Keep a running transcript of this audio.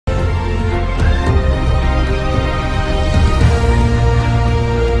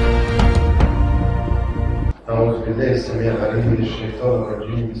الشيطان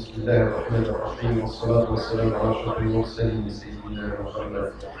الرجيم. بسم الله الرحمن الرحيم، والصلاة والسلام على أشرف المرسلين سيدنا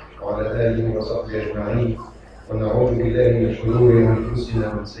محمد وعلى آله وصحبه أجمعين. ونعوذ بالله من شرور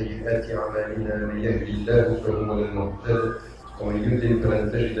أنفسنا ومن سيئات أعمالنا، من يهد الله فهو المهتد ومن يضلل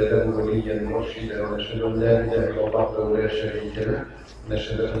فلن تجد له وليا مرشدا. ونشهد أن لا إله إلا الله وحده لا شريك له،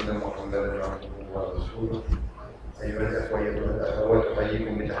 ونشهد أن محمدا عبده ورسوله. أيها الأخوة أيها الأخوات،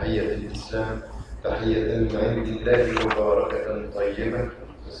 أحييكم بتحية الإسلام، تحية من عند الله مباركة طيبة.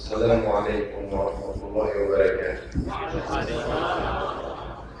 السلام عليكم ورحمة الله وبركاته.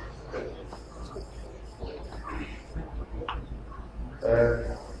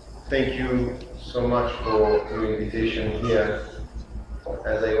 Thank you so much for your invitation here.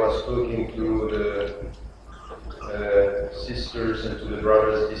 As I was talking to the sisters and to the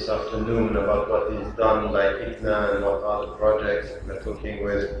brothers this afternoon about what is done by ICNA and what other projects we're talking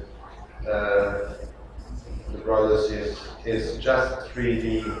with the brothers is just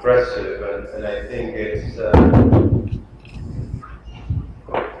really impressive, and I think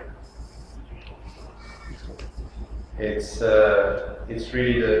it's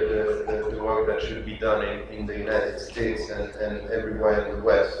really the work that should be done in the United States and everywhere in the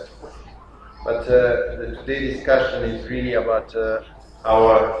West. But the today's discussion is really about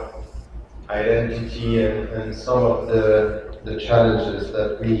our identity and some of the challenges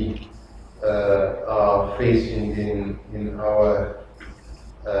that we are facing in our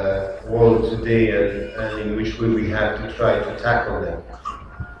world today and in which way we have to try to tackle them.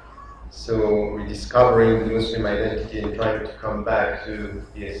 So rediscovering the Muslim identity and trying to come back to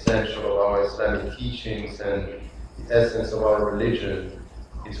the essential of our Islamic teachings and the essence of our religion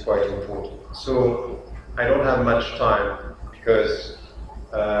is quite important. So I don't have much time because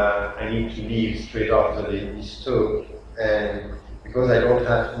I need to leave straight after this talk, and because I don't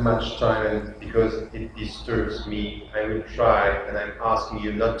have much time and because it disturbs me, I will try, and I'm asking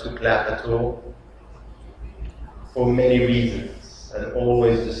you not to clap at all for many reasons, and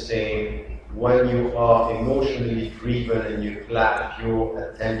always the same. When you are emotionally driven and you clap, your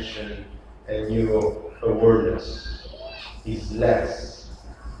attention and your awareness is less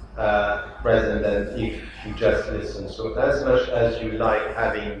present than if you just listen. So as much as you like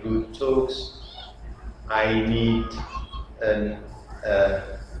having good talks, I need an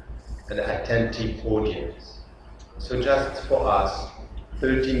attentive audience. So just for us,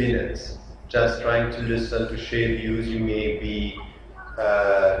 30 minutes, just trying to listen, to share views. You may be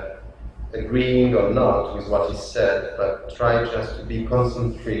agreeing or not with what is said, but try just to be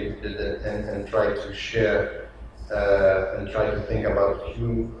concentrated and try to share and try to think about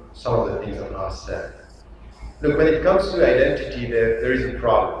some of the things that are said. Look, when it comes to identity, there is a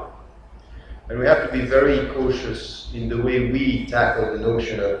problem. And we have to be very cautious in the way we tackle the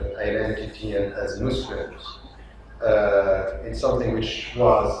notion of identity and as Muslims. It's something which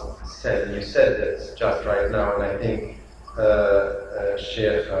was said, and you said that just right now, and I think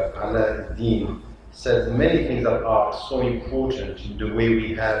Sheikh Alauddin said many things that are so important in the way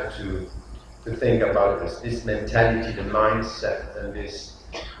we have to think about this mentality, the mindset, and this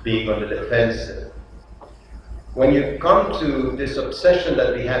being on the defensive. When you come to this obsession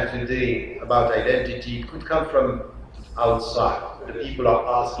that we have today about identity, it could come from outside. The people are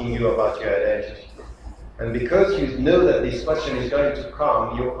asking you about your identity. And because you know that this question is going to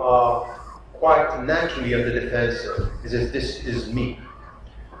come, you are quite naturally on the defensive. This is me.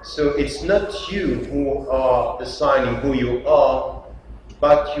 So it's not you who are deciding who you are,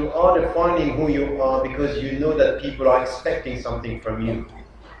 but you are defining who you are because you know that people are expecting something from you.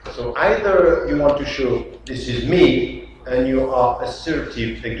 So either you want to show this is me and you are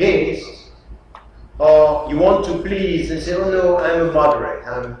assertive against, or you want to please and say, oh no, I'm a moderate,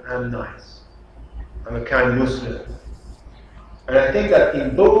 I'm nice, I'm a kind Muslim. And I think that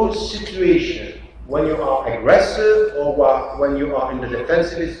in both situations, when you are aggressive or when you are in the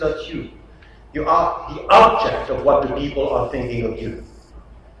defensive, it's not you. You are the object of what the people are thinking of you.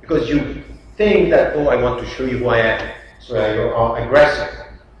 Because you think that, oh, I want to show you who I am, so you are aggressive.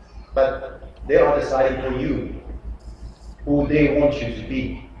 But they are deciding for you who they want you to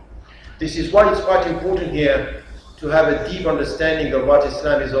be. This is why it's quite important here to have a deep understanding of what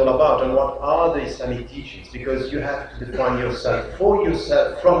Islam is all about and what are the Islamic teachings, because you have to define yourself for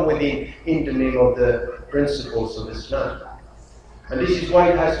yourself from within in the name of the principles of Islam. And this is why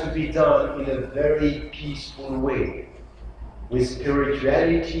it has to be done in a very peaceful way, with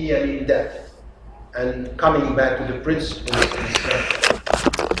spirituality and in depth, and coming back to the principles of Islam.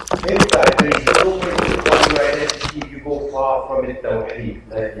 In fact, there is no way to define your identity if you go far from it, Tawheed,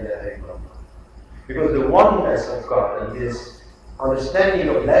 La ilaha illallah. Because the oneness of God and this understanding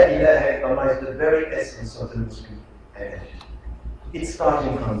of La ilaha illallah is the very essence of the Muslim identity. It's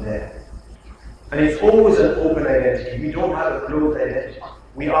starting from there. And it's always an open identity. We don't have a closed identity.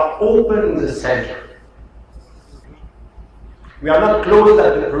 We are open in the center. We are not closed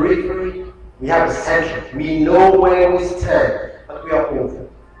at the periphery. We have a center. We know where we stand, but we are open.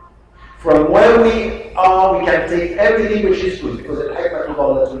 From where we are, we can take everything which is good, because al-hikmatu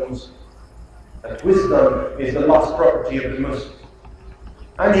dallatul muslim. That wisdom is the lost property of the Muslim.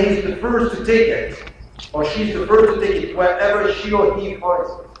 And he is the first to take it, or she is the first to take it wherever she or he finds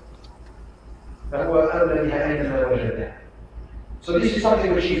it. So this is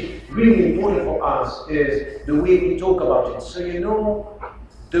something which is really important for us, is the way we talk about it. So you know,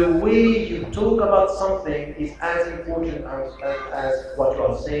 the way you talk about something is as important as what you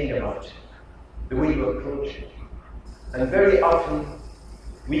are saying about it, the way you approach it. And very often,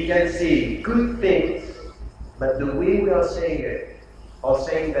 we can say good things, but the way we are saying it, or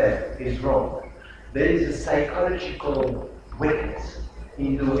saying that, is wrong. There is a psychological weakness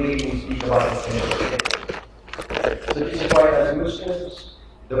in the way we speak about the same thing. So this is why, as Muslims,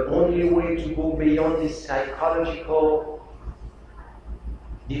 the only way to go beyond this psychological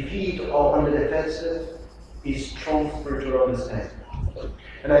defeat or on the defensive is strong spiritual understanding.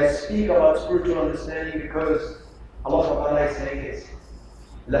 And I speak about spiritual understanding because Allah subhanahu wa ta'ala is saying this.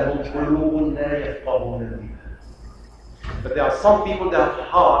 لَهُمْ قُلُوبٌ لَا يَفْقَهُونَ بِهَا. But there are some people that have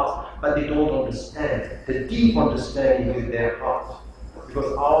hearts, but they don't understand. The deep understanding is their heart.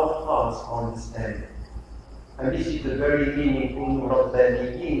 Because our hearts are understanding. And this is the very meaning of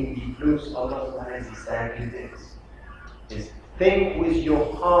Rabbaniyin, the close Allah subhanahu is exactly this. Is think with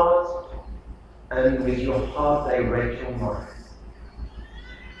your heart, and with your heart direct your mind.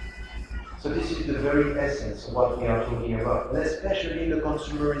 So this is the very essence of what we are talking about, and especially in the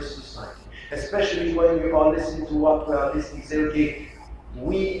consumerist society. Especially when you are listening to what we are listening, say, okay,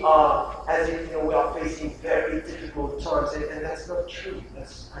 we are, as if we are facing very difficult times, and that's not true.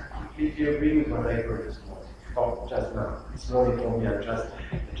 I completely agree with what I heard this morning. Oh, just now. This morning for me, I'm just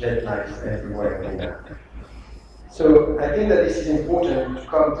the jet lag is everywhere right now. So I think that this is important to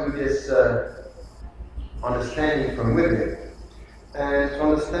come to this understanding from within, and to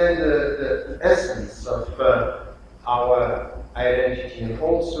understand the essence of our identity, and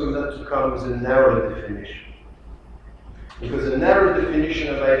also not to come with a narrow definition. Because a narrow definition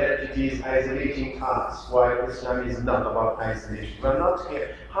of identity is isolating us, while Islam is not about isolation. We are not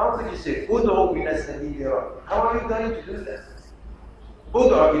here. How could you say, Ud'u ila sabili rabbi? How are you going to do that?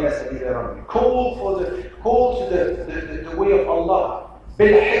 Ud'u ila sabili rabbi. Call to the way of Allah.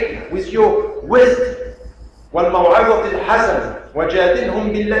 Bil hikmah, with your wisdom. Wal maw'izati al-hasanah.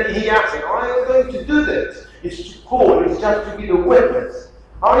 Wajadilhum billati hiya ahsan. How are you going to do this? It's to call, it's just to be the witness.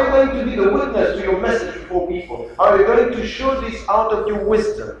 How are you going to be the witness to your message before people? How are you going to show this out of your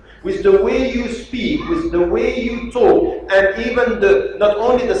wisdom? With the way you speak, with the way you talk, and even not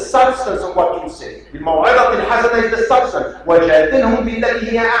only the substance of what you say. الْمَوْعِظَةِ الْحَسَنَةِ is the substance. وَجَادِلْهُمْ بِالَّتِي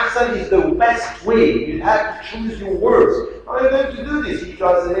هِيَ أَحْسَنُ is the best way. You have to choose your words. How are you going to do this? You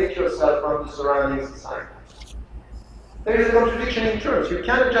isolate yourself from the surrounding society. There is a contradiction in terms. You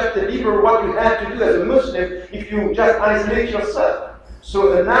cannot just deliver what you have to do as a Muslim if you just isolate yourself.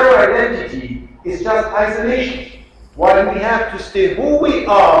 So a narrow identity is just isolation. While we have to stay who we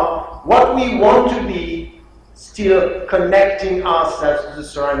are, what we want to be, still connecting ourselves to the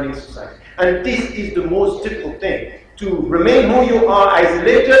surrounding society. And this is the most difficult thing. To remain who you are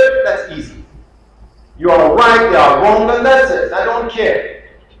isolated, that's easy. You are right, they are wrong, and that's it. I don't care.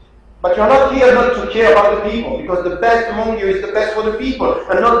 But you're not here not to care about the people, because the best among you is the best for the people,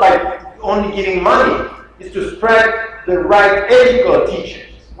 and not by only giving money. It's to spread the right ethical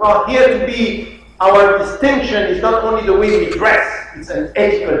teachings. Well, here to be, our distinction is not only the way we dress, it's an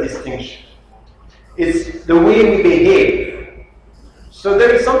ethical distinction. It's the way we behave. So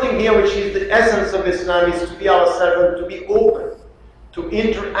there is something here which is the essence of Islam, is to be ourselves, to be open, to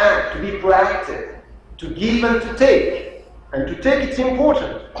interact, to be proactive, to give and to take. And to take, it's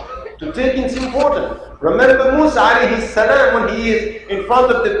important. To take, it's important. Remember Musa alayhi salam, when he is in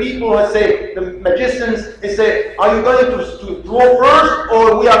front of the people, and say, the magicians, he say, are you going to throw first,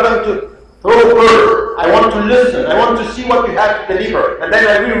 or we are going to throw first? I want to listen. I want to see what you have to deliver. And then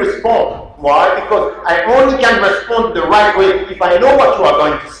I will respond. Why? Because I only can respond the right way if I know what you are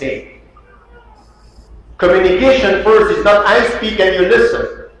going to say. Communication first is not I speak and you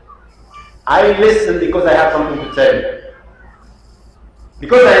listen. I listen because I have something to tell you.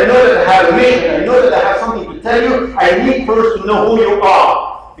 Because I know that I have a mission, I know that I have something to tell you, I need first to know who you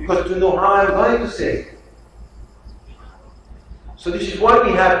are, because to know how I'm going to say. So this is what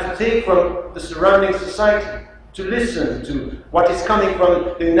we have to take from the surrounding society, to listen to what is coming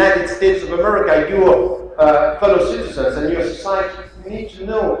from the United States of America. You fellow citizens and your society, you need to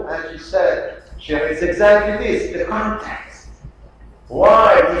know, as you said, Sheikh, it's exactly this, the context.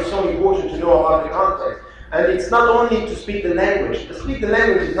 Why it is so important to know about the context. And it's not only to speak the language. To speak the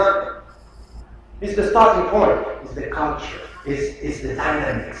language is nothing. It's the starting point. It's the culture. It's the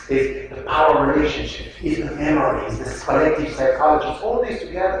dynamics. It's the power relationship. It's the memory. It's the collective psychology. It's all this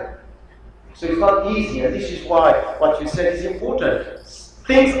together. So it's not easy. And this is why what you said is important.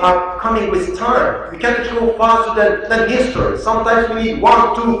 Things are coming with time. We can't go faster than history. Sometimes we need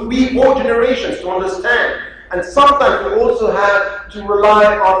 1, 2, 3, 4 generations to understand. And sometimes we also have to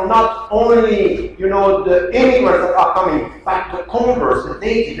rely on not only, the immigrants that are coming, but the converts, the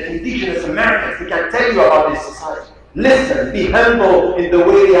native, the indigenous Americans. We can tell you about this society. Listen, be humble in the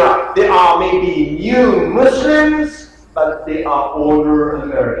way they are. They are maybe new Muslims, but they are older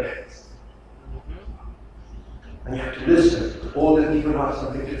Americans. And you have to listen to all the people who have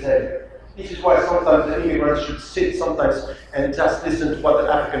something to tell you. This is why sometimes the immigrants should sit sometimes and just listen to what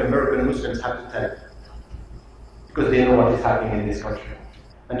the African American Muslims have to tell you. Because they know what is happening in this country.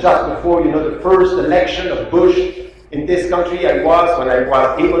 And just before, the first election of Bush in this country, when I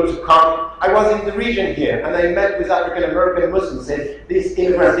was able to come, I was in the region here, and I met with African American Muslims, said, these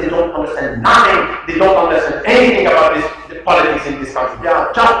immigrants, they don't understand nothing, they don't understand anything about the politics in this country. They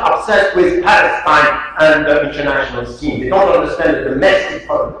are just obsessed with Palestine and the international scene. They don't understand the domestic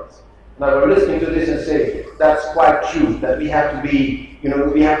politics. And I was listening to this and say, that's quite true, that we have to be,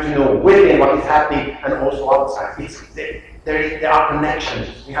 we have to know within what is happening and also outside. There are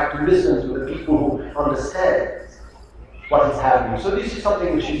connections. We have to listen to the people who understand what is happening. So this is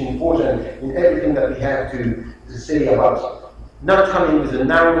something which is important in everything that we have to say about not coming with a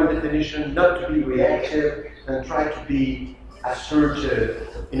narrow definition, not to be reactive, and try to be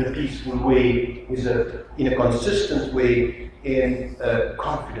assertive in a peaceful way, in a consistent way, in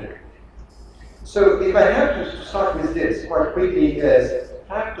confident. So if I have to start with this quite quickly, I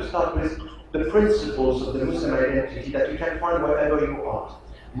have to start with the principles of the Muslim identity that you can find wherever you are.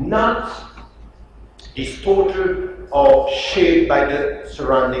 Not distorted or shaped by the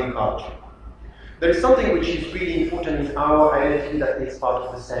surrounding culture. There is something which is really important in our identity that is part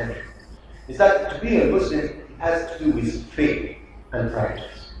of the center. Is that to be a Muslim, it has to do with faith and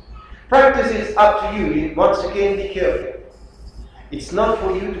practice. Practice is up to you. Once again, be careful. It's not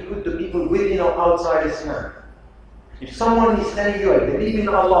for you to put the people within or outside Islam. If someone is telling you, I believe in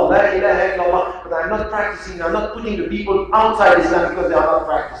Allah, la ilaha illallah, but I'm not practicing, I'm not putting the people outside Islam because they are not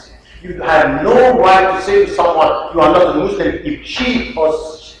practicing. You have no right to say to someone, you are not a Muslim, if she or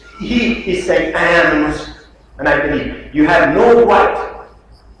he is saying, I am a Muslim, and I believe. You have no right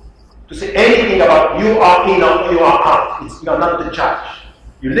to say anything about you are in or you are out. You are not the judge.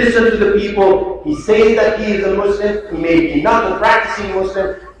 You listen to the people, he says that he is a Muslim, he may be not a practicing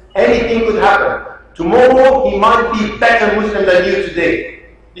Muslim, anything could happen. Tomorrow he might be better Muslim than you today.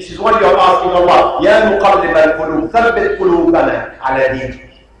 This is what you are asking Allah. Ya muqallib al-qulub, thabbit qulubana ala din.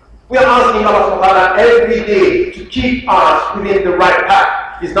 We are asking Allah every day to keep us within the right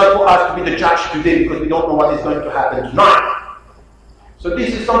path. It's not for us to be the judge today because we don't know what is going to happen tonight. So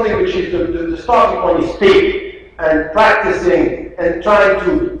this is something which is the starting point is faith and practicing and trying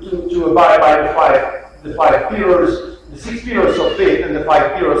to abide by the five pillars, the 6 pillars of faith and the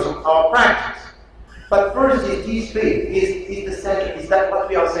 5 pillars of our practice. But first is this faith, is the center, is that what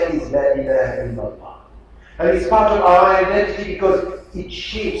we are saying is La ilaha illallah. And it's part of our identity because it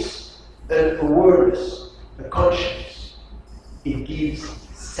shapes the awareness, the conscience. It gives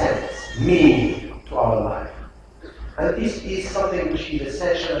sense, meaning to our life. And this is something which is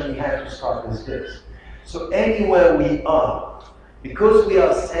essential and we have to start with this. So anywhere we are, because we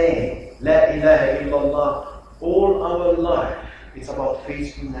are saying La ilaha illallah all our life, it's about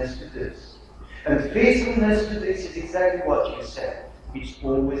faithfulness to this. And faithfulness to this is exactly what you said. It's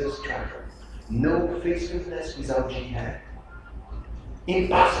always a struggle. No faithfulness without jihad.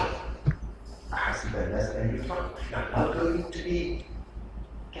 Impossible. You're not going to be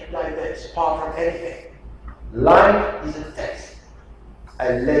kept like this, far from anything. Life is a test.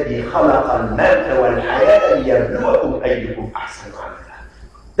 الذي خلق الموت والحياة ليبلوكم أيكم أحسن عملا.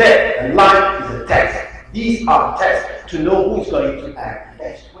 Death and life is a test. These are tests to know who is going to act the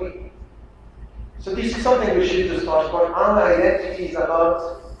best way. So this is something we should just start about. Our identity is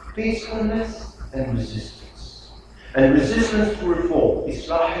about peacefulness and resistance. And resistance to reform is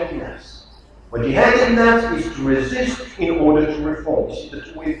Islah al-Nafs. What jihad al-Nafs is to resist in order to reform. This is the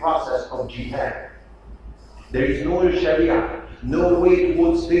two-way process of jihad. There is no Sharia, no way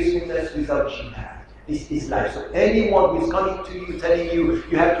towards faithfulness without jihad. This is life. So anyone who is coming to you telling you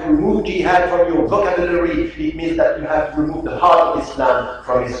you have to remove jihad from your vocabulary, it means that you have to remove the heart of Islam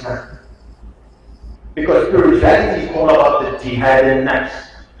from Islam. Because spirituality is all about the jihad and nafs.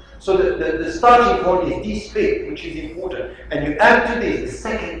 So the starting point is this faith, which is important. And you add to this the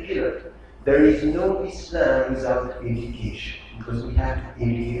second pillar. There is no Islam without education, because we have to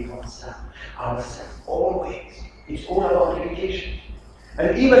educate ourselves always. It's all about education.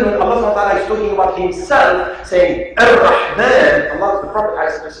 And even when Allah SWT is talking about Himself, saying Ar-Rahman, Allah, the Prophet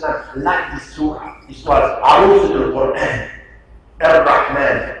ﷺ liked this surah. This was A'udhu al-Quran.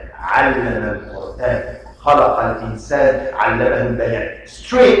 Ar-Rahman, 'allama al-Quran. خلق الإنسان علمه البيان.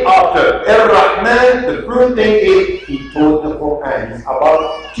 Straight after Ar-Rahman, the first thing is He taught the Quran. It's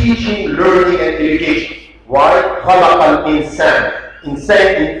about teaching, learning, and education. Why? خلق الإنسان.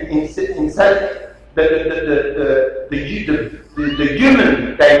 The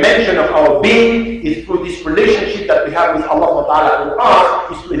human dimension of our being is through this relationship that we have with Allah Ta'ala. For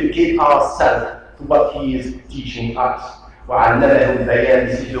us is to educate ourselves to what He is teaching us.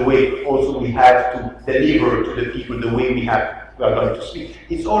 This is the way also we have to deliver to the people the way we are going to speak.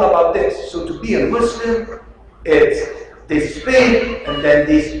 It's all about this. So to be a Muslim, it's this faith and then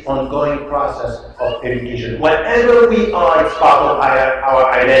this ongoing process of education. Wherever we are, it's part of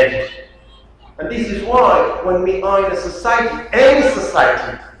our identity. And this is why when we are in a society, any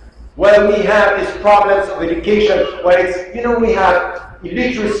society, where we have these problems of education, where it's, we have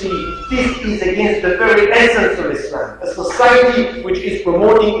illiteracy, this is against the very essence of Islam. A society which is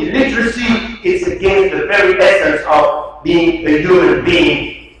promoting illiteracy is against the very essence of being a human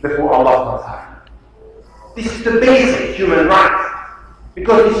being before Allah. This is the basic human right,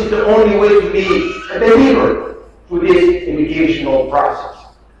 because this is the only way to be a believer through this educational process.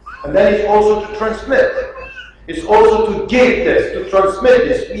 And then it's also to transmit. It's also to give this, to transmit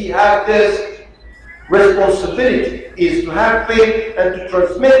this. We have this responsibility, is to have faith and to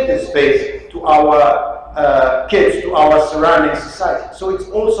transmit this faith to our kids, to our surrounding society. So it's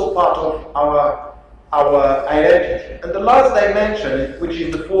also part of our identity. And the last dimension, which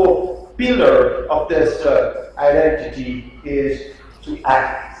is the fourth pillar of this identity, is to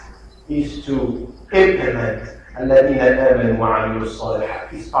act, is to implement. الَّذِينَ آمَنُوا وَعَمِلُوا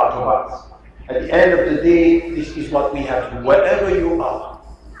الصَّالِحَاتِ is part of us. At the end of the day, this is what we have to do. Wherever you are,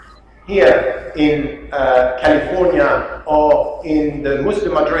 here in California or in the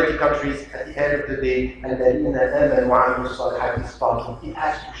Muslim majority countries, at the end of the day, الَّذِينَ آمَنُوا وَعَمِلُوا الصَّالِحَاتِ is part of it. It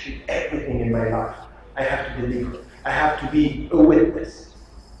has to shape everything in my life. I have to deliver. I have to be a witness.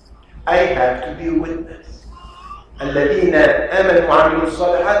 I have to be a witness. الذين آمنوا وعملوا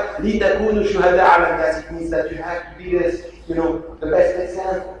الصالحات لتكونوا شهداء على الناس. It means that you have to be this, the best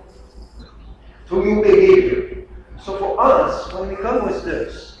example through your behavior. So for us, when we come with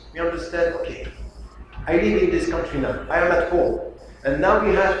this, we understand, okay, I live in this country now, I am at home, and now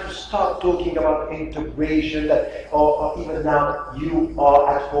we have to start talking about integration, or even now you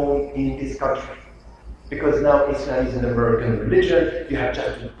are at home in this country. Because now Islam is an American religion, you have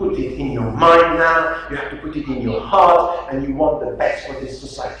just to put it in your mind now, you have to put it in your heart, and you want the best for this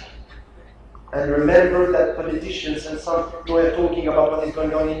society. And remember that politicians and some who are talking about what is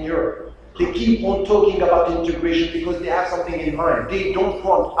going on in Europe, they keep on talking about integration because they have something in mind. They don't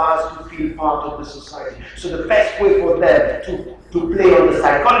want us to feel part of the society. So the best way for them to play on the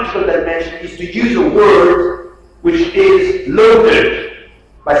psychological dimension is to use a word which is loaded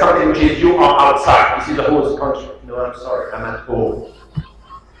by something which is you are outside. This is the host country. No, I'm sorry, I'm at home.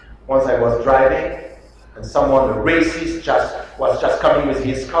 Once I was driving, and someone, a racist, was just coming with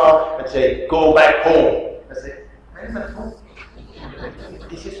his car and said, "Go back home." I said, "I am at home.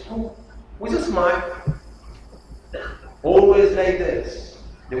 This is home." With a smile. Always like this.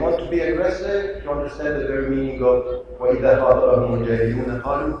 They want to be aggressive. You understand the very meaning of وَإِذَا خَاطَبَهُمُ الْجَاهِلُونَ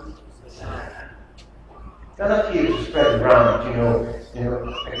قَالُوا سَلَامًا. They're not here to spread around,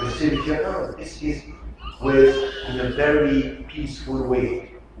 aggressivity. No, this is in a very peaceful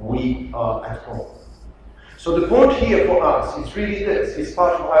way. We are at home. So the point here for us is really this. It's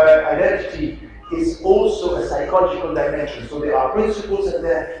part of our identity. It's also a psychological dimension. So there are principles and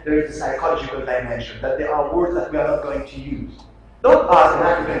there is a psychological dimension. That there are words that we are not going to use. Don't ask an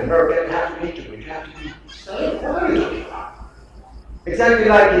African American, you have to integrate. You have to be, what are you talking about? Exactly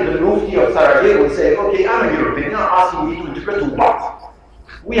like if the Mufti of Sarajevo would say, okay, I'm a European, you're asking me to interpret to what?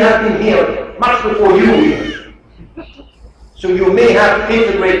 We have been here much before you. So you may have to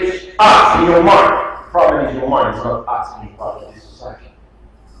integrate us in your mind. Problem is your mind is not us being part of this society.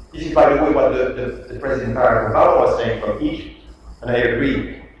 This is, by the way, what the President Tariq Ramadan was saying from Egypt. And I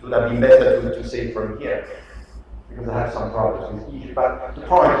agree, it would have been better to say it from here. Because I have some problems with Egypt. But the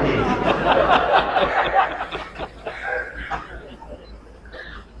point is,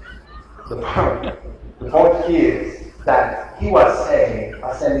 the point is that he was saying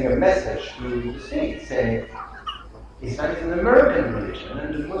are sending a message to the state saying Islam is an American religion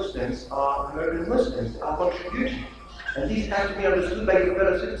and the Muslims are American Muslims, are contributing. And this has to be understood by your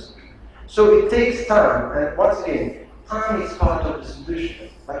fellow citizens. So it takes time, and once again, time is part of the solution,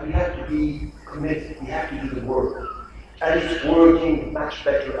 but we have to be committed, we have to do the work. And it's working much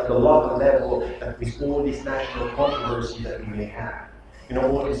better at the local level than with all these national controversies that we may have. You know,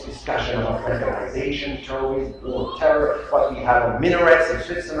 all this discussion about radicalization, terrorism, war, terror, what we have on minarets in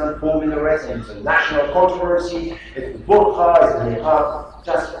Switzerland, 4 minarets, and it's a national controversy, it's the burqa, it's the niqab,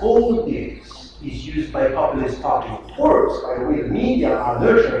 just all this is used by populist parties. It works, by the way, the media are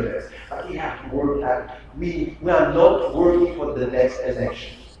nurturing this, but we have to work at, we are not working for the next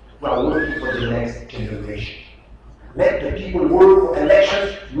election, we are working for the next generation. Let the people work for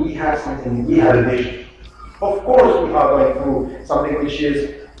elections, we have something, we have a vision. Of course we are going through something which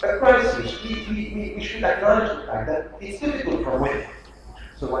is a crisis. We should acknowledge the fact that it's difficult from within.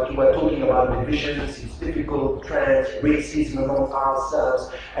 So what you were talking about, divisions, it's difficult, trends, racism among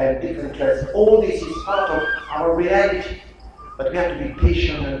ourselves, and different trends. All this is part of our reality. But we have to be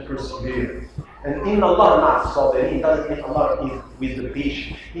patient and persevere. And in Allah, not Sabirin, doesn't mean Allah is with the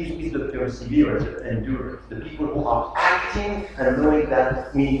patient. He's with the perseverance and endurance. The people who are acting and knowing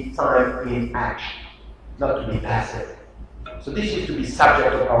that we need time in action, not to be passive. So this is to be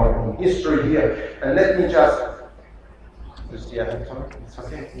subject of our own history here. And let me just do you have time? It's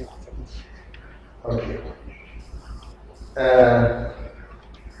okay? Okay.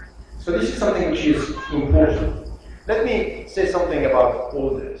 So this is something which is important. Let me say something about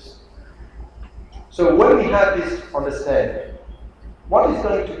all this. So when we have this understanding, what is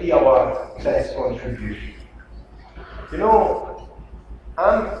going to be our best contribution? You know,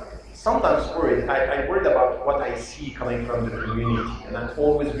 I'm sometimes worried. I worried about what I see coming from the community, and I'm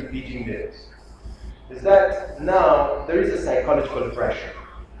always repeating this. Is that now there is a psychological pressure.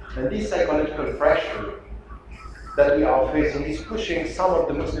 And this psychological pressure that we are facing is pushing some of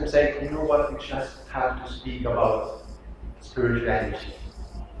the Muslims saying, you know what, we just have to speak about spirituality.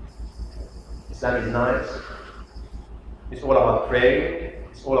 Islam is nice. It's all about praying.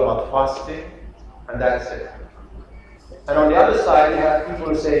 It's all about fasting. And that's it. And on the other side, you have people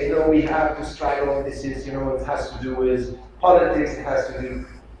who say, no, we have to struggle. This is, you know, it has to do with politics. It has to do...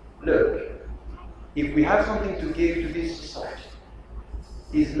 Look, if we have something to give to this society,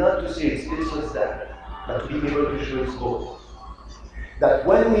 is not to say it's this or that, but to be able to show its both. That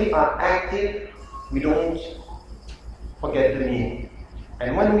when we are active, we don't forget the meaning.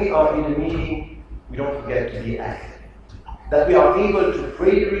 And when we are in the meeting, we don't forget to be active. That we are able to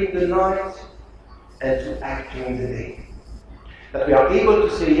pray during the night and to act during the day. That we are able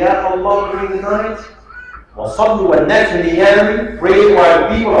to say, Ya Allah during the night, وَصَلُّوا وَالنَّاسُ نِيَامٍ, pray while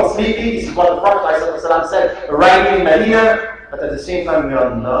people are sleeping. This is what the Prophet ﷺ said, arriving in Medina. But at the same time, we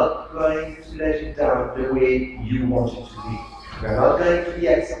are not going to let it down the way you want it to be. We are not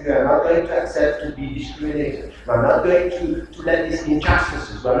going to accept to be discriminated. We are not going to let these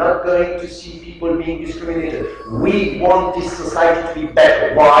injustices. We are not going to see people being discriminated. We want this society to be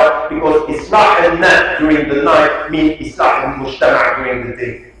better. Why? Because Islah al-Nat during the night means Islah al-Mujtama' during the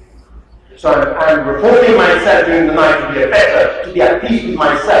day. So I'm reforming myself during the night to be better, to be at peace with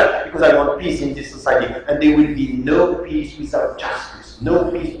myself, because I want peace in this society. And there will be no peace without justice, no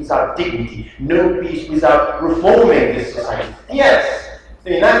peace without dignity, no peace without reforming this society. Yes,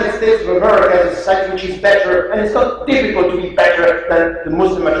 the United States of America is a society which is better, and it's not difficult to be better than the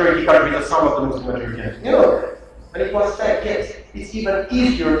Muslim majority countries or some of the Muslim majority countries. You know, and it was said, yes, it's even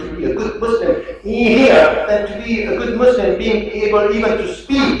easier to be a good Muslim here than to be a good Muslim being able even to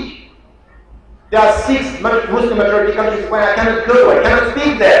speak. There are 6 Muslim majority countries where I cannot go, I cannot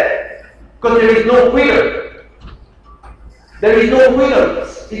speak there, because there is no freedom. There is no freedom.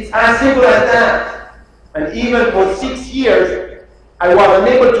 It's as simple as that. And even for 6 years, I was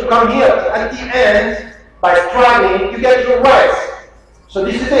unable to come here. At the end, by struggling, you get your rights. So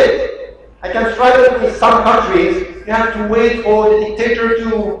this is it. I can struggle in some countries, you have to wait for the dictator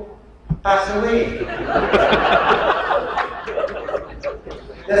to pass away.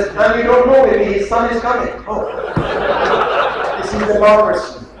 Yes, and you don't know, maybe his son is coming. Oh. This is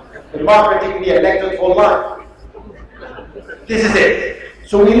democracy. Democratically elected for life. This is it.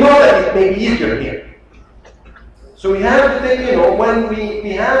 So we know that it may be easier here. So we have to think, you know, when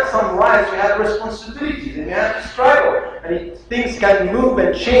we have some rights, we have responsibilities, and we have to struggle. And things can move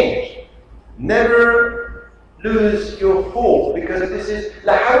and change. Never lose your hope, because this is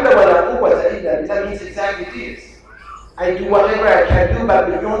La hawla wa la quwwata illa billah. That means exactly this. I do whatever I can do, but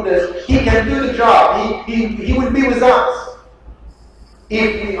beyond this, He can do the job. He will be with us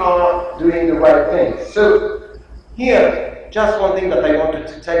if we are doing the right things. So here, just one thing that I wanted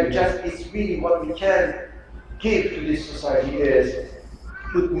to tell you, it's really what we can give to this society is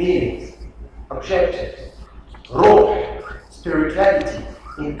put meanings, objectives, ruh, spirituality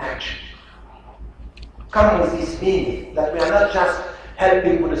in action. Come with this meaning that we are not just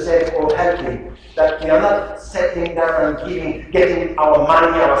helping for the sake of helping, that we are not settling down and getting our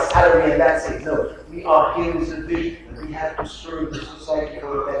money, our salary, and that's it. No, we are here with a vision that we have to serve the society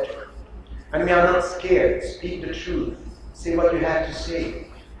for the better. And we are not scared. Speak the truth. Say what you have to say.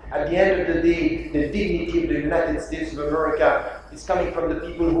 At the end of the day, the dignity of the United States of America is coming from the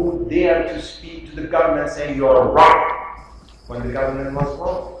people who dare to speak to the government saying you are wrong when the government was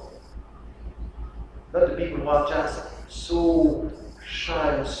wrong. Not the people who are just so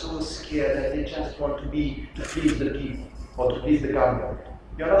shy and so scared that they just want to please the people or to please the government.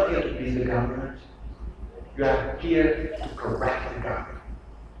 You are not here to please the government. You are here to correct the government.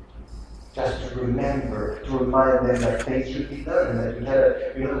 Just to remember, to remind them that things should be done, and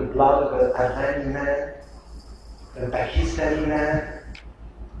that we had the blood of an Afghani man, a Pakistani man,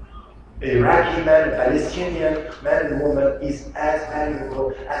 an Iraqi man, a Palestinian man and woman is as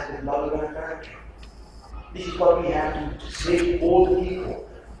valuable as the blood of an American. This is what we have to say to all the people.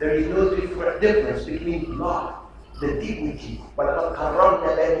 There is no difference between blood, the dignity, the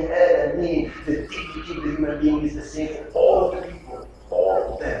dignity of the human being is the same for all of the people,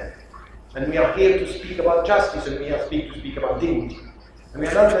 all of them. And we are here to speak about justice, and we are to speak about dignity. And we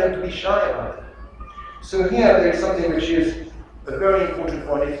are not going to be shy about it. So here there is something which is a very important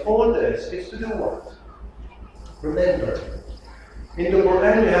point. It's all this. It's to do what? Remember, in the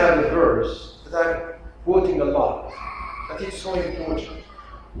Quran we have a verse that I'm quoting a lot, but it's so important.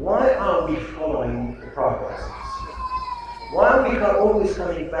 Why are we following the prophets? Why are we always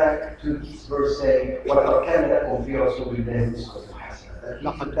coming back to this verse saying, وَلَقَدْ كَانَ لَكُمْ فِي رَسُولِ اللَّهِ أُسْوَةٌ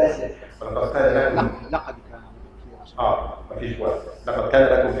حَسَنَةٌ؟ لقد كان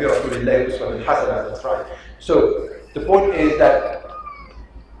لكم في رسول الله أسوة حسنة. That's right. So the point is that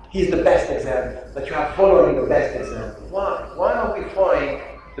he's the best example. That you are following the best example. Why? Why are we following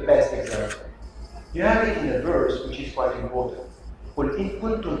the best example? You have it in a verse which is quite important. قل إن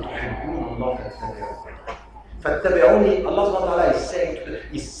كنتم تحبون الله فاتبعوني. Allah subhanahu wa ta'ala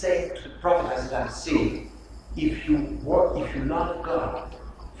is saying to the Prophet, say, if you love God,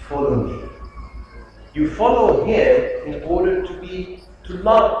 follow me. You follow him in order to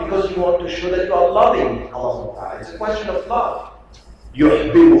love, because you want to show that you are loving Allah subhanahu wa ta'ala. It's a question of love.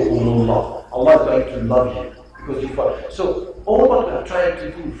 Allah. Allah is going to love you because you follow. So all what we are trying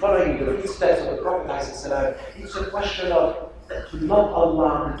to do, following the footsteps of the Prophet, it's a question of to love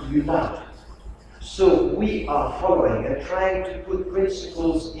Allah and to be loved. So we are following and trying to put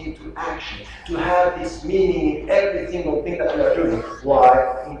principles into action, to have this meaning in every single thing that we are doing.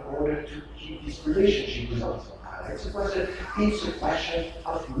 Why? In order to keep this relationship with Allah. It's a question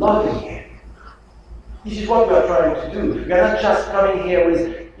of loving Him. This is what we are trying to do. We are not just coming here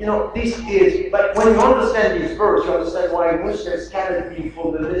with, this is, but when you understand this verse, you understand why Muslims cannot be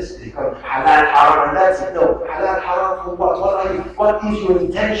formalistic on halal, haram, and that's it. No, halal, haram for what? What is your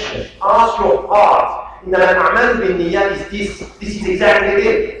intention? Ask your heart. This is exactly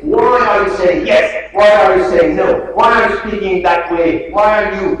it. Why are you saying yes? Why are you saying no? Why are you speaking that way? Why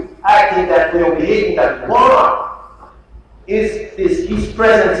are you acting that way or behaving that way? Why? Is His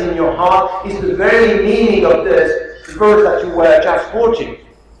presence in your heart? Is the very meaning of this verse that you were just quoting?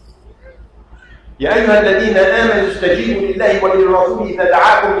 يا أيها الذين آمنوا استجيبوا لله وللرسول إذا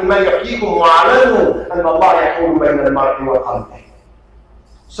دعاكم لما يحييكم واعلموا أن الله يحول بين المرء وقلبه.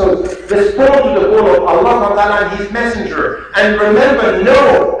 So respond to the call of Allah and His Messenger, and remember,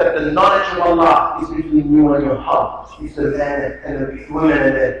 know that the knowledge of Allah is between you and your heart. It's the man and the woman,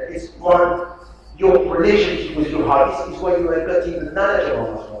 and it's one. Your relationship with your heart. This is why you are getting the knowledge of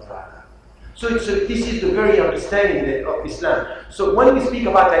Allah. So this is the very understanding of Islam. So when we speak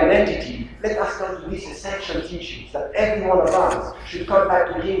about identity, let us come to these essential teachings that every one of us should come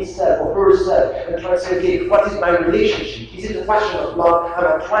back to himself or herself and try to say, okay, what is my relationship? Is it a question of love?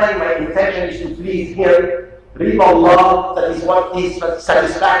 Am I trying, my intention is to please Him? Riba Allah, that is what is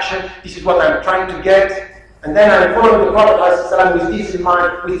satisfaction. This is what I'm trying to get. And then I'm following the Prophet with this in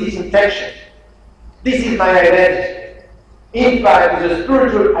mind, with this intention. This is my identity. In fact, it's a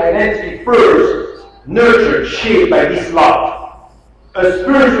spiritual identity first, nurtured, shaped by this love. A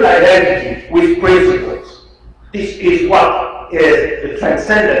spiritual identity with principles. This is what is the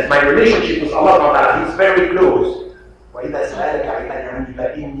transcendence. My relationship with Allah is very close. وَإِذَا سَأَلَكَ عِبَادِي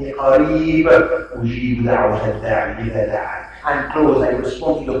فَإِنِّي قَرِيبٌ أُجِيبُ دَعْوَةَ الدَّاعِ إِذَا دَعَانِ. I'm close. I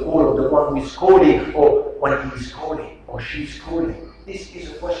respond to the call of the one who is calling, or when he is calling, or she is calling. This is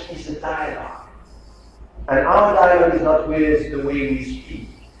a question, it's a dialogue. And our dialogue is not with the way we speak.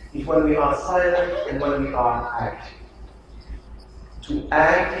 It's when we are silent and when we are acting. To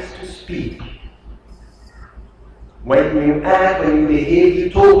act is to speak. When you act, when you behave, you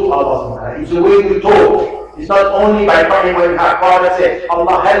talk to Allah. It's the way you talk. It's not only by coming when you have problems and say,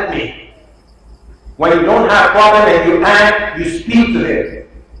 Allah help me. When you don't have problem and you act, you speak to Him.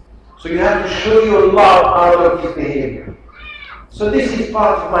 So you have to show your love out of His behavior. So this is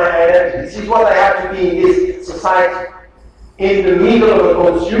part of my identity. This is what I have to be in this society. In the middle of a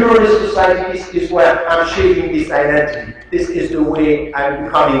consumerist society, this is where I'm shaping this identity. This is the way I'm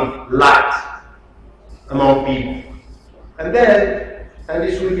becoming light among people. And then, and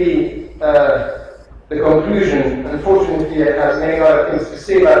this will be the conclusion, unfortunately I have many other things to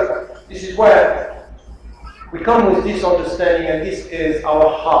say, but this is where we come with this understanding, and this is our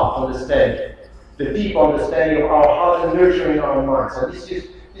heart understanding. The deep understanding of our heart and nurturing our minds. And this is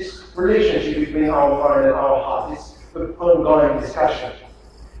this relationship between our mind and our heart, this ongoing discussion.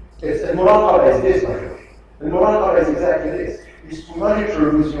 And muraqabah is this, by the way. And muraqabah is exactly this. It's to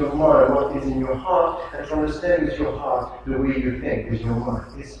monitor with your mind what is in your heart, and to understand with your heart the way you think with your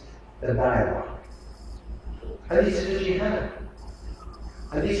mind. It's the dialogue. And this is the jihad.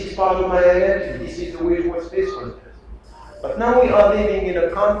 And this is part of my identity. This is the way it was faithful. But now we are living in a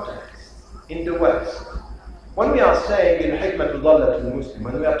context in the West. When we are saying in hikmatu dhallatul Muslim,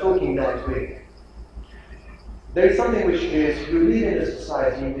 when we are talking that way, there is something which is, you live in a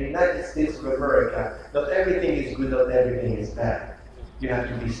society in the United States of America, not everything is good, not everything is bad. You have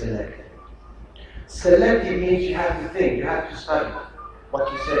to be selective. Selective means you have to think, you have to study. What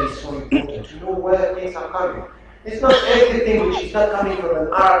you said is so important, to know where things are coming. It's not everything which is not coming from an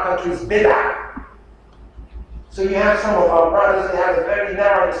Arab country is bid'ah. So you have some of our brothers, they have a very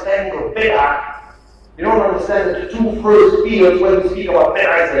narrow understanding of bid'ah. You don't understand the two first fields when we speak about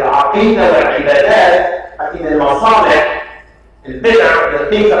bid'ah, it's the aqidah and ibadat, I think the masalih, and bid'ah, the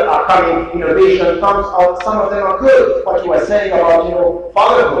things that are coming, innovation comes out, some of them are good. What you were saying about,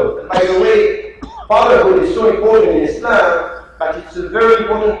 fatherhood. And by the way, fatherhood is so important in Islam, but it's a very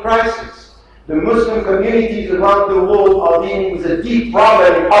important crisis. The Muslim communities around the world are dealing with a deep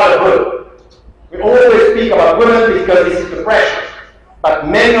problem in fatherhood. We always speak about women because this is the pressure. But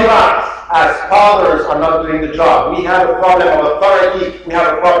many of us, as fathers, are not doing the job. We have a problem of authority, we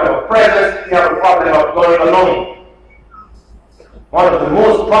have a problem of presence, we have a problem of going alone. One of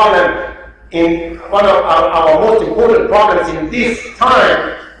our most important problems in this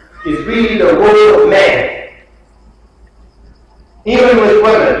time is really the role of men. Even with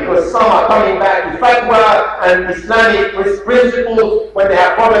women, because some are coming back to fatwa and Islamic principles. When they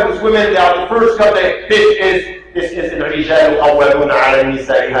have problems with women, they are the first to say, this is الرجال قوامون على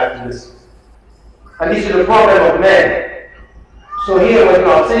النساء. You have to listen. And this is the problem of men. So here, when you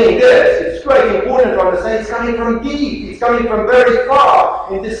are saying this, it's quite important to understand it's coming from deep, it's coming from very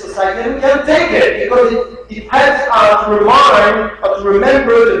far in this society, and we can take it because it helps us to remind or to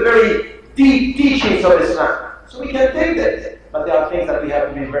remember the very deep teachings of Islam. So we can take this. But there are things that we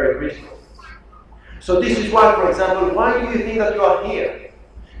have to be very critical. So this is why, for example, why do you think that you are here?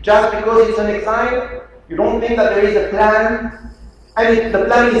 Just because it's an exile? You don't think that there is a plan? I mean, the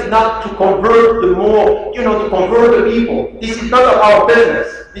plan is not to convert to convert the people. This is not our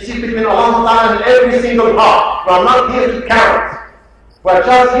business. This is between Allah and every single heart. We are not here to count. We are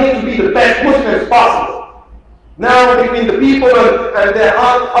just here to be the best Muslims possible. Now, between the people and their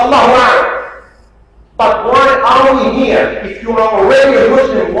heart, Allahu Akbar. But why are we here? If you are already a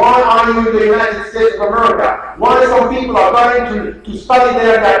Muslim, why are you in the United States of America? Why some people are going to study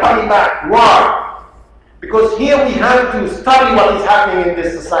there and they are coming back? Why? Because here we have to study what is happening in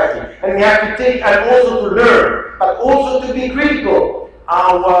this society. And we have to take and also to learn, but also to be critical.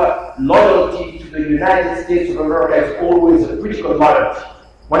 Our loyalty to the United States of America is always a critical loyalty.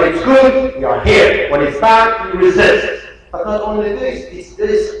 When it's good, we are here. When it's bad, we resist. But not only this, it's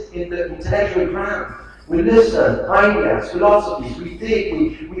this in the intellectual ground. We listen, ideas, philosophies, we take,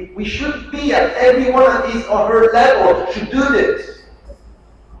 we should be at everyone at his or her level should do this.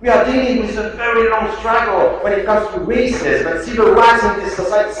 We are dealing with a very long struggle when it comes to racism and civil rights in this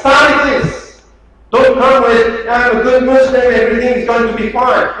society. Start this! Don't come with, I'm a good Muslim, everything is going to be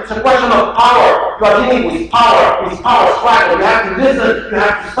fine. It's a question of power. You are dealing with power struggle. You have to listen, you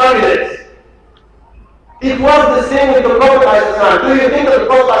have to study this. It was the same with the Prophet ﷺ. Do you think that the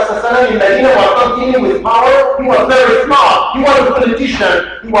Prophet ﷺ in Medina was not dealing with power? He was very smart. He was a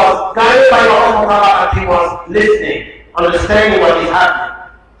politician. He was guided by Allah and he was listening, understanding what is happening.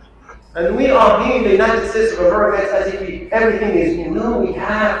 And we are here in the United States of America as if everything is new. We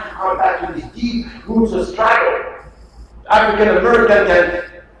have to come back to these deep roots of struggle. African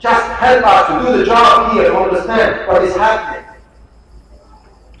American Just help us to do the job here to understand what is happening.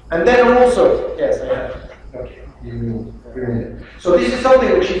 And then also, yes, I have. Okay, so this is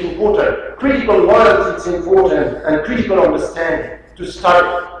something which is important. Critical loyalty is important, and critical understanding to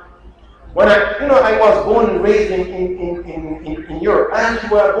study. When I was born and raised in Europe, and you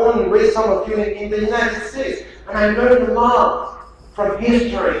were born and raised, some of you, in the United States, and I learned a lot from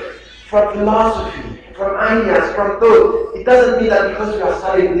history, from philosophy, from ideas, from thought. It doesn't mean that because you are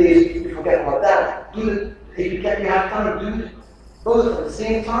studying this, you forget about that. If you have time, do both at the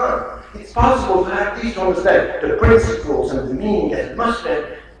same time. It's possible to have these to understand the principles and the meaning as a Muslim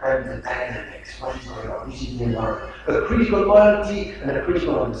and the dynamics. What is going on? This is the environment. A critical loyalty and a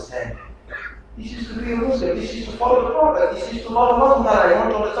critical understanding. This is to be a Muslim. This is to follow the Prophet. This is to love Allah. I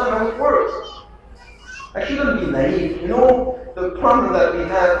want to understand how it works. I shouldn't be naive. The problem that we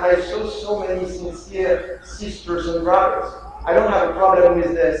have, I saw so many sincere sisters and brothers. I don't have a problem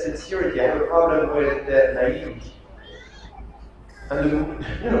with the sincerity. I have a problem with the naivety. And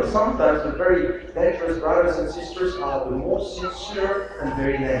sometimes the very dangerous brothers and sisters are the most sincere and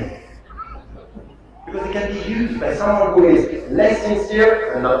very naive. Because they can be used by someone who is less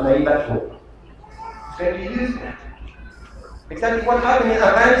sincere and not naive at all. It's going to be used. Exactly what happened in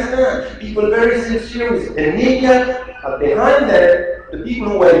Afghanistan. People very sincere with the media, but behind them, the people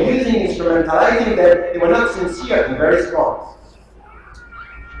who were instrumentalizing them, they were not sincere and very smart.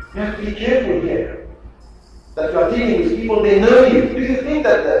 You have to be careful here. That you are dealing with people, they know you. Do you think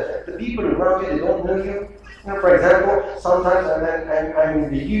that the people around you, they don't know you? For example, sometimes I'm in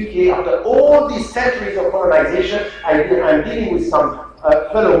the UK, after all these centuries of colonization, I'm dealing with some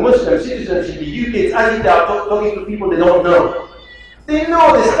fellow Muslim citizens in the UK. It's as if they are talking to people they don't know. They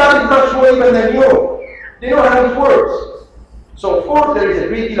know, they studied much more even than you. They know how it works. So of course there is a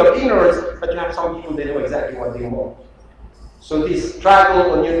great deal of ignorance, but you have some people, they know exactly what they want. So this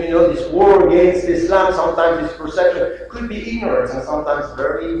struggle, or this war against Islam, sometimes this perception could be ignorance, and sometimes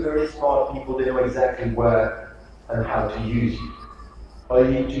very, very smart people, they know exactly where and how to use you. Or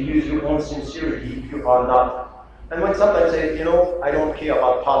you need to use your own sincerity if you are not. And when sometimes say, I don't care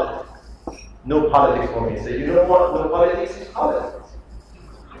about politics. No politics for me. Say, you know what? No politics is politics.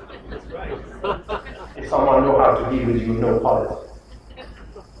 That's right. If someone knows how to deal with you, no politics.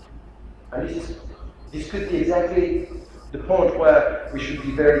 And this could be exactly the point where we should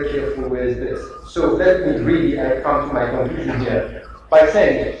be very careful with this. So let me really come to my conclusion here by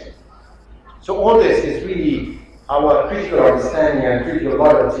saying this. So all this is really our critical understanding and critical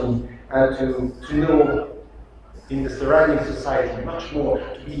loyalty, and to know in the surrounding society much more,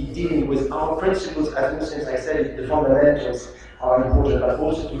 to be dealing with our principles as Muslims. I said the fundamentals are important, but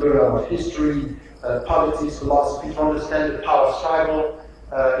also to learn about history, politics, philosophy, to understand the power struggle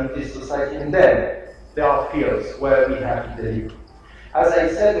in this society. And then there are fields where we have to deliver. As I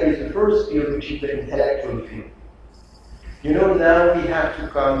said, there is the first field, which is the intellectual field. Now we have to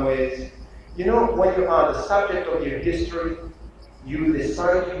come with, when you are the subject of your history, you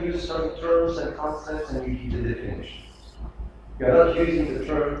decide to use some terms and concepts and you give the definitions. You are not using the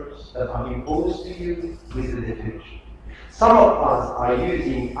terms that are imposed to you with the definition. Some of us are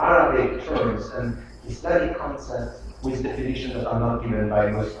using Arabic terms and Islamic concepts with definitions that are not given by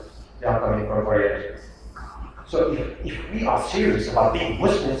Muslims. They are coming from variations. So if we are serious about being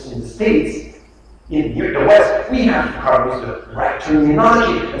Muslims in the States, in the West, we have to come with the right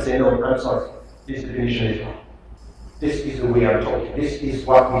terminology and say, no, I'm sorry, this definition is wrong. This is the way I'm talking. This is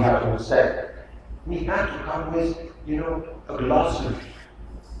what we have to understand. We have to come with, a glossary,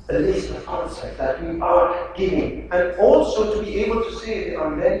 a list of concepts that we are giving, and also to be able to say there are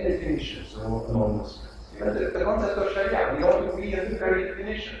many definitions among Muslims. The concept of Sharia, we don't agree on the very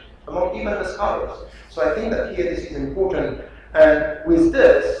definition among even the scholars. So I think that here this is important. And with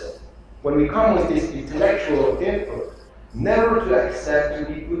this, when we come with this intellectual input, never to accept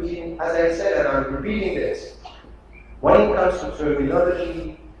to be put in, as I said, and I'm repeating this, when it comes to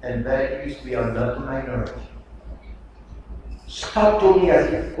terminology and values, we are not a minority. Stop talking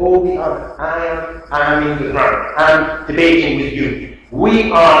as if, I am in the ground, I'm debating with you.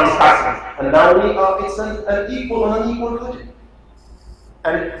 We are discussing, and now it's an equal on an equal footing.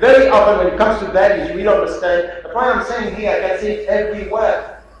 And very often when it comes to values, we don't understand. That's why I'm saying here, I can say it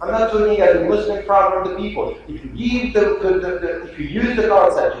everywhere. I'm not talking as a Muslim proud of the people. If you give if you use the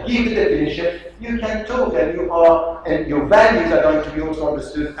concept, you give the definition, you can talk, and your values are going to be also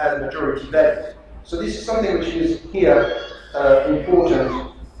understood as majority values. So this is something which is here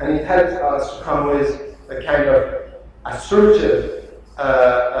important, and it helps us to come with a kind of assertive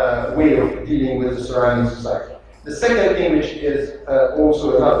way of dealing with the surrounding society. The second thing, which is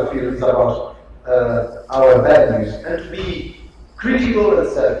also another field, is about our values, and to be critical and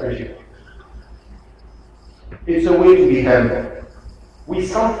self-critical. It's a way to be humble. We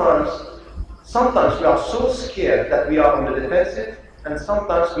sometimes we are so scared that we are on the defensive, and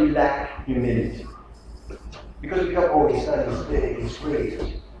sometimes we lack humility. Because we have, oh, Islam is big, it's great.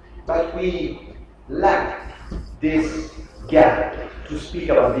 But we lack this gap, to speak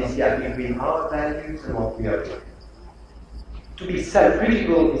about this gap between our values and what we are doing. To be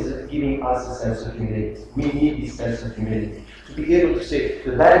self-critical is giving us a sense of humility. We need this sense of humility. To be able to say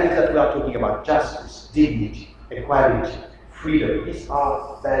the values that we are talking about, justice, dignity, equality, freedom, these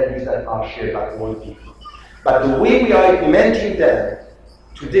are values that are shared by all people. But the way we are implementing them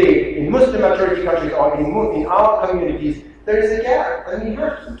today in Muslim majority countries or in our communities, there is a gap, and we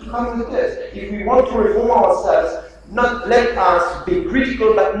have to come with this. If we want to reform ourselves, not let us be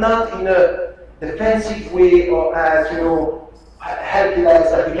critical, but not in a defensive way or as, helpless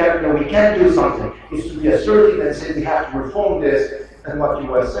that we can't do something. It's to be assertive and say we have to reform this. And what you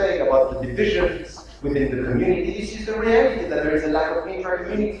were saying about the divisions within the community, this is the reality, that there is a lack of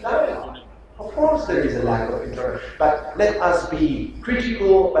intra-community dialogue. Of course there is a lack of intra, but let us be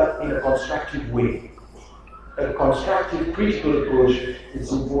critical, but in a constructive way. A constructive, critical approach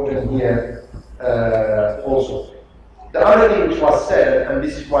is important here also. The other thing which was said, and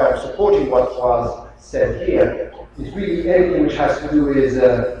this is why I'm supporting what was said here, is really anything which has to do with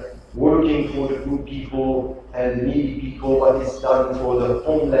working for the poor people and the needy people, what is done for the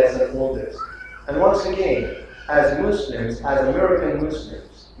homeless and all this. And once again, as Muslims, as American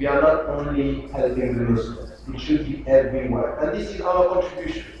Muslims, we are not only helping the Muslims, it should be everywhere. And this is our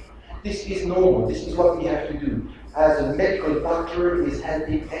contribution. This is normal, this is what we have to do. As a medical doctor is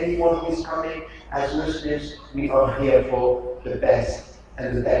helping anyone who is coming, as Muslims, we are here for the best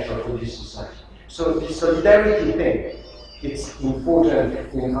and the better for this society. So the solidarity thing, it's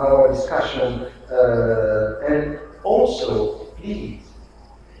important in our discussion. And also, please,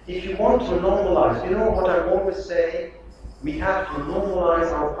 if you want to normalize, you know what I always say, we have to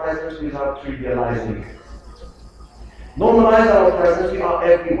normalize our presence without trivializing it. Normalize our presence, we are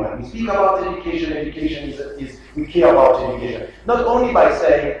everywhere. We speak about education, we care about education. Not only by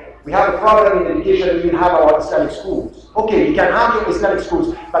saying, we have a problem in education, we will have our Islamic schools. Okay, we can have your Islamic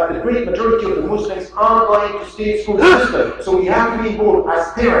schools, but the great majority of the Muslims are going to state school system. So we have to be involved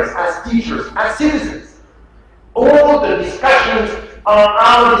as parents, as teachers, as citizens. All the discussions are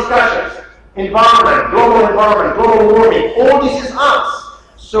our discussions. Environment, global warming, all this is us.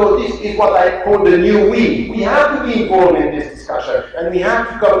 So this is what I call the new we. We have to be involved in this discussion, and we have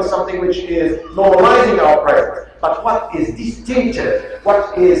to come with something which is normalizing our presence. But what is distinctive,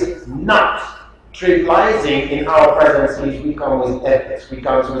 what is not trivializing in our presence is we come with ethics, we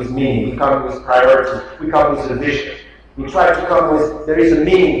come with meaning, we come with priority, we come with a vision. We try to come with, there is a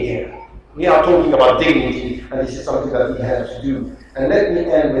meaning here. We are talking about dignity, and this is something that we have to do. And let me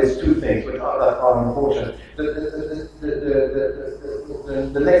end with two things that are important. The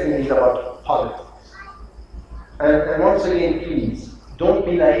next thing is about politics. And once again, please, don't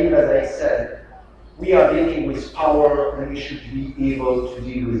be naive, as I said. We are dealing with power, and we should be able to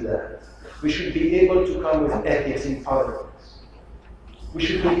deal with that. We should be able to come with ethics in politics. We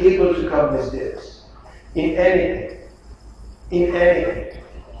should be able to come with this. In anything.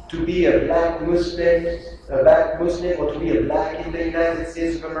 To be a black Muslim or to be a black in the United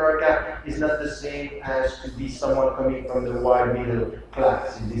States of America is not the same as to be someone coming from the white middle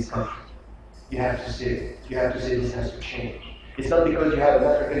class in this country. You have to say it. You have to say this has to change. It's not because you have an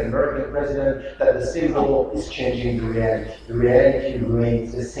African American president that the symbol is changing the reality. The reality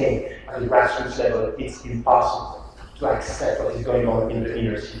remains the same. At the grassroots level, it's impossible to accept what is going on in the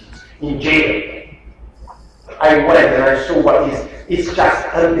inner cities. In jail, I went and I saw what is. It's just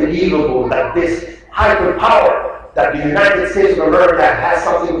unbelievable that this hyperpower that the United States of America has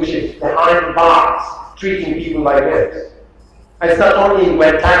something which is behind the bars, treating people like this. And it's not only in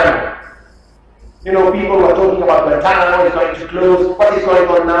Guantanamo. You know, people are talking about Guantanamo is going to close. What is going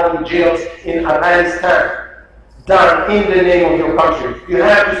on now in jails in Afghanistan? Done in the name of your country. You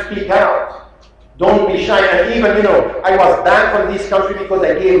have to speak out. Don't be shy. And even, I was banned from this country because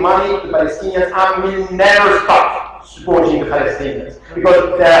I gave money to the Palestinians. I will never stop supporting the Palestinians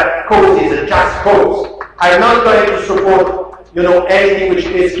because their cause is a just cause. I'm not going to support, anything which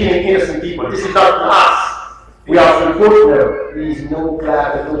is killing innocent people. This is not us. We are supporting them. There is no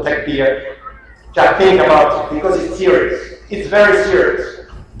clap and no takbir. Just think about it because it's serious. It's very serious.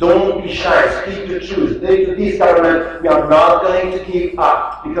 Don't be shy. Speak the truth. This government, we are not going to give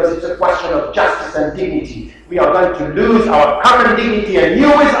up because it's a question of justice and dignity. We are going to lose our common dignity, and you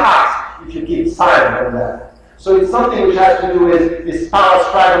is us if you keep silent on that. So it's something which has to do with this power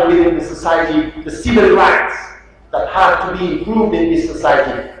struggle within the society, the civil rights. that have to be improved in this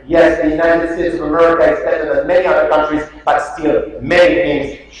society. Yes, the United States of America is better than many other countries, but still many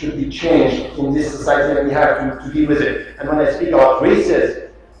things should be changed in this society, and we have to deal with it. And when I speak about racism,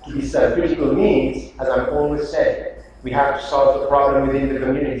 to be self-critical means, as I'm always saying, we have to solve the problem within the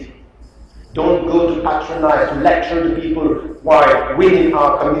community. Don't go to patronize, to lecture the people why within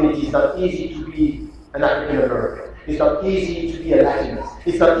our community it's not easy to be an African American. It's not easy to be a Latinx.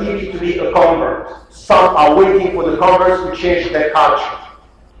 It's not easy to be a convert. Some are waiting for the converts to change their culture.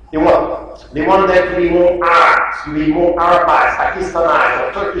 They want them to be more Arabs, to be more Arabized,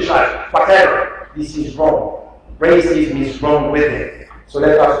 Pakistanized, or Turkishized, whatever. This is wrong. Racism is wrong with it. So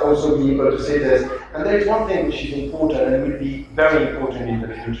let us also be able to say this. And there is one thing which is important and will be very important in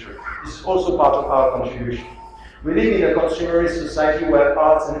the future. This is also part of our contribution. We live in a consumerist society where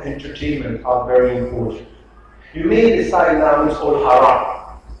arts and entertainment are very important. You may decide now it's all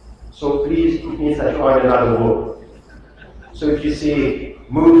haram. So please, it means that you are in another world. So if you say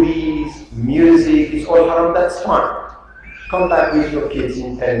movies, music, it's all haram, that's fine. Come back with your kids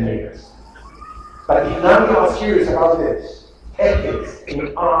in 10 years. But if now you are serious about this, ethics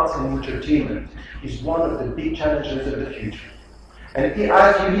in arts and entertainment is one of the big challenges of the future. And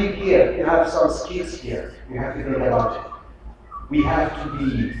as you live here, you have some skills here, you have to think about it. We have to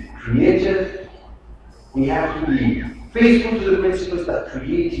be creative, we have to be faithful to the principles that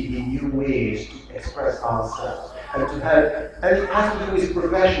creative in new ways to express ourselves and to help. And it has to do with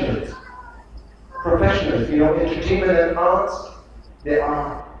professionals. Professionals, you know, entertainment and arts, they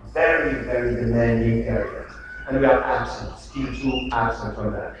are very, very demanding areas. And we are absent, still too absent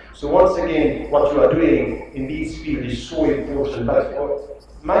from that. So once again, what you are doing in these fields is so important. But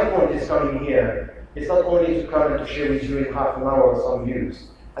my point is coming here. It's not only to come and to share with you in half an hour some views.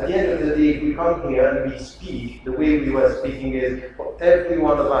 At the end of the day, if we come here and we speak, the way we were speaking is, for every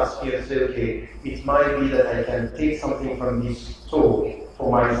one of us here to say, okay, it might be that I can take something from this talk for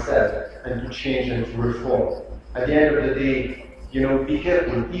myself and to change and to reform. At the end of the day, you know, be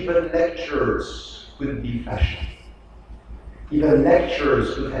careful. Even lectures could be fashion. Even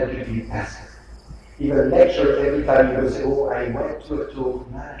lectures could help you be passive. Even lectures, every time you will say, oh, I went to a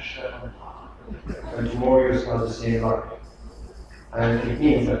talk, mashallah. And tomorrow you start the same life. And it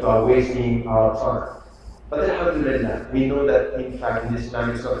means that we are wasting our time. But alhamdulillah, we know that in fact in Islam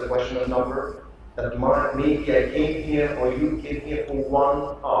it's not a question of number, that maybe I came here or you came here for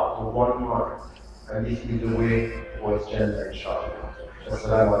one heart or one mind. And this is the way towards Jannah, inshallah.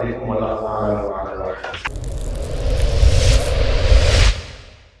 Assalamu alaikum wa rahmatullahi wa barakatuh.